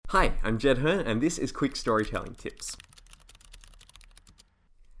Hi, I'm Jed Hearn, and this is Quick Storytelling Tips.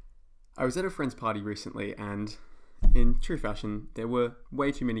 I was at a friend's party recently, and in true fashion, there were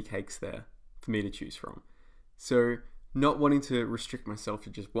way too many cakes there for me to choose from. So, not wanting to restrict myself to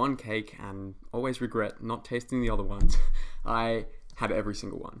just one cake and always regret not tasting the other ones, I had every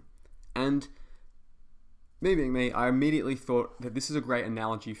single one. And me being me, I immediately thought that this is a great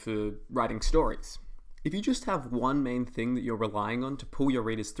analogy for writing stories. If you just have one main thing that you're relying on to pull your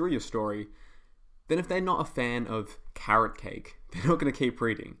readers through your story, then if they're not a fan of carrot cake, they're not going to keep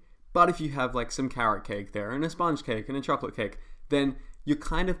reading. But if you have like some carrot cake there and a sponge cake and a chocolate cake, then you're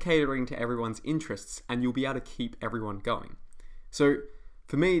kind of catering to everyone's interests and you'll be able to keep everyone going. So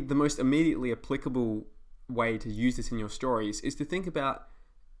for me, the most immediately applicable way to use this in your stories is to think about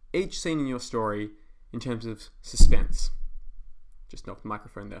each scene in your story in terms of suspense. Just knocked the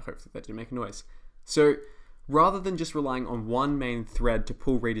microphone there, hopefully that didn't make a noise. So, rather than just relying on one main thread to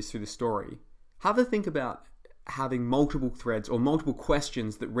pull readers through the story, have a think about having multiple threads or multiple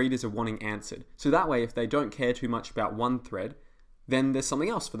questions that readers are wanting answered. So that way, if they don't care too much about one thread, then there's something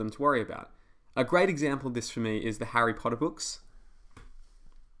else for them to worry about. A great example of this for me is the Harry Potter books.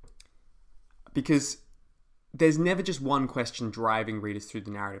 Because there's never just one question driving readers through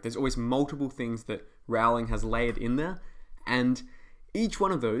the narrative. There's always multiple things that Rowling has layered in there, and each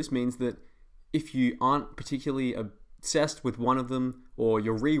one of those means that if you aren't particularly obsessed with one of them, or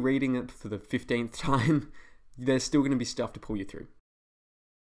you're rereading it for the 15th time, there's still going to be stuff to pull you through.